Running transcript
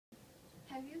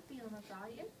Have you been on a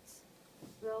diet?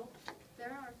 Well, there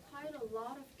are quite a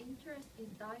lot of interest in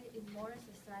diet in modern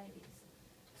societies,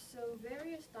 so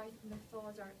various diet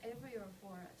methods are everywhere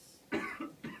for us.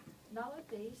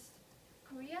 Nowadays,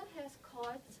 Korea has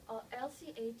caught a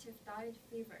LCHF diet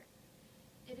fever.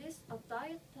 It is a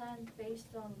diet plan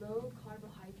based on low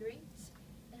carbohydrates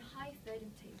and high fat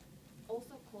intake,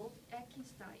 also called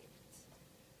Atkins diet.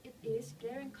 It is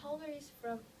getting calories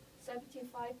from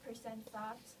 75%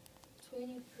 fat,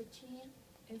 20 protein,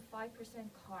 and 5%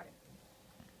 carb.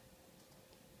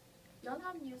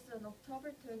 Yonhap News on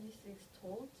October 26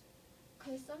 told,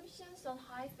 consumptions on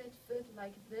high-fat food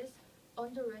like this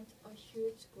underwent a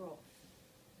huge growth.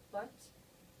 But,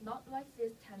 not like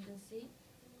this tendency,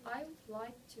 I would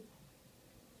like to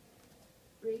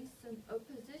raise an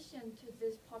opposition to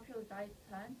this popular diet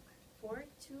plan for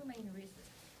two main reasons.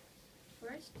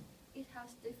 First, it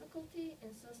has difficulty in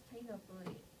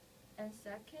sustainability, and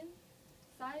second,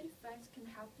 side effects can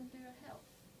happen to your health.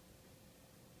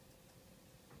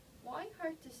 Why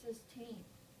hard to sustain?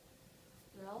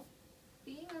 Well,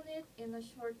 being on it in the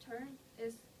short term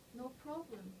is no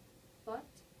problem, but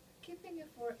keeping it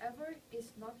forever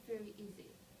is not very easy.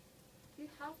 You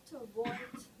have to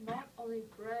avoid not only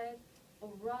bread or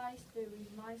rice that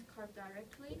reminds carb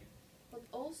directly, but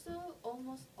also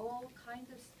almost all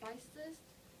kinds of spices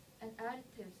and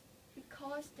additives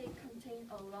because they contain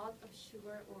a lot of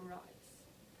sugar or rice.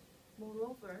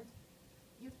 Moreover,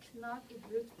 you cannot eat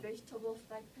root vegetables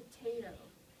like potato,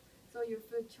 so your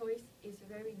food choice is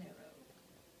very narrow.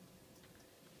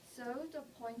 So the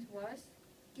point was,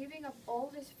 giving up all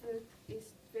this food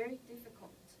is very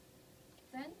difficult.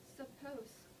 Then suppose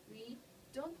we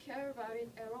don't care about it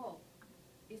at all.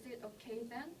 Is it okay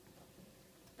then?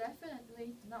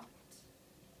 Definitely not.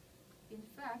 In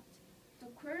fact, the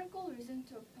critical reason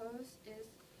to oppose is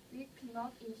we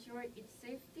cannot ensure its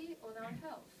safety on our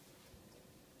health.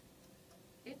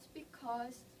 It's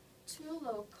because too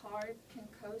low carb can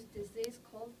cause disease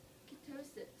called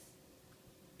ketosis.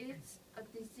 It's a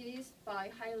disease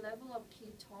by high level of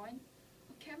ketone,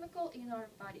 a chemical in our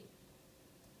body.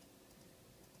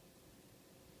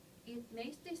 It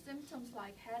makes the symptoms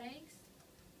like headaches,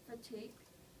 fatigue,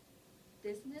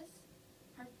 dizziness,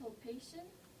 heart palpitation,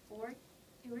 or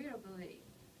irritability.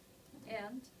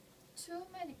 And too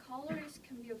many calories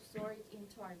can be absorbed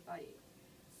into our body,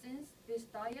 since this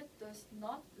diet does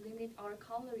not limit our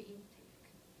calorie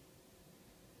intake.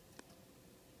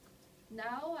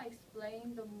 Now I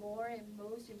explain the more and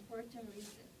most important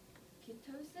reason,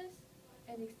 ketosis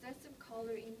and excessive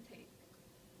calorie intake.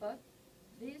 But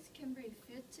this can be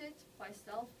refuted by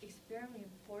self-experiment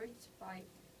reports by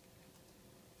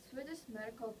Swedish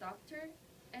medical doctor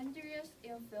Andreas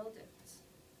Enfeldt.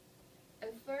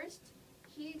 At first,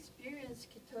 he experienced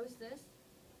ketosis,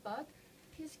 but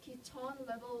his ketone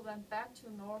level went back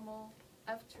to normal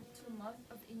after 2 months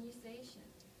of initiation.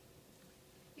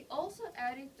 He also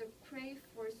added the crave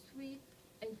for sweet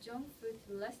and junk food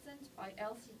lessened by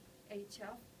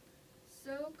LCHF,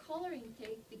 so calorie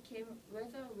intake became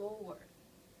rather lower.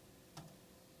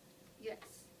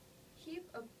 Yes, he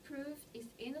approved its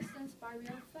innocence by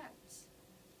real facts,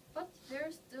 but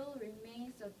there still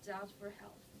remains a doubt for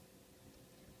health.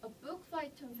 A book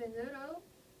by Tom Venuto,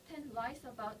 10 Lies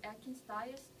About Atkins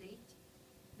Diet state,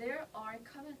 there are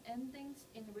common endings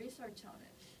in research on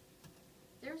it.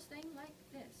 They're saying like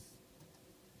this.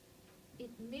 It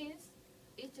means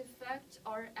its effects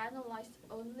are analyzed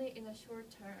only in a short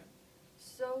term,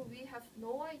 so we have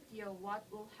no idea what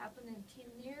will happen in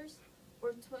 10 years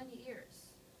or 20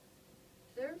 years.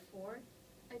 Therefore,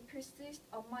 I persist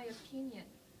on my opinion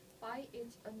by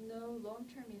its unknown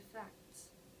long-term effects.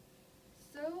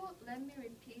 So let me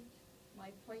repeat my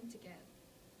point again.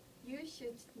 You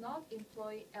should not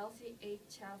employ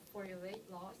LCHF for your weight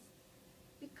loss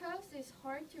because it's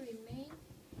hard to remain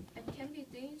and can be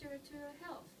dangerous to your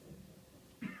health.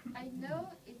 I know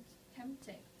it's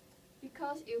tempting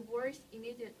because it works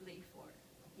immediately for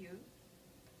you,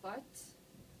 but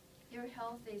your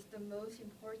health is the most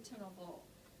important of all.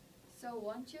 So I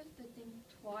want you to think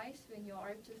twice when you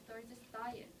are to start this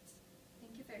diet.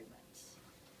 Thank you very much.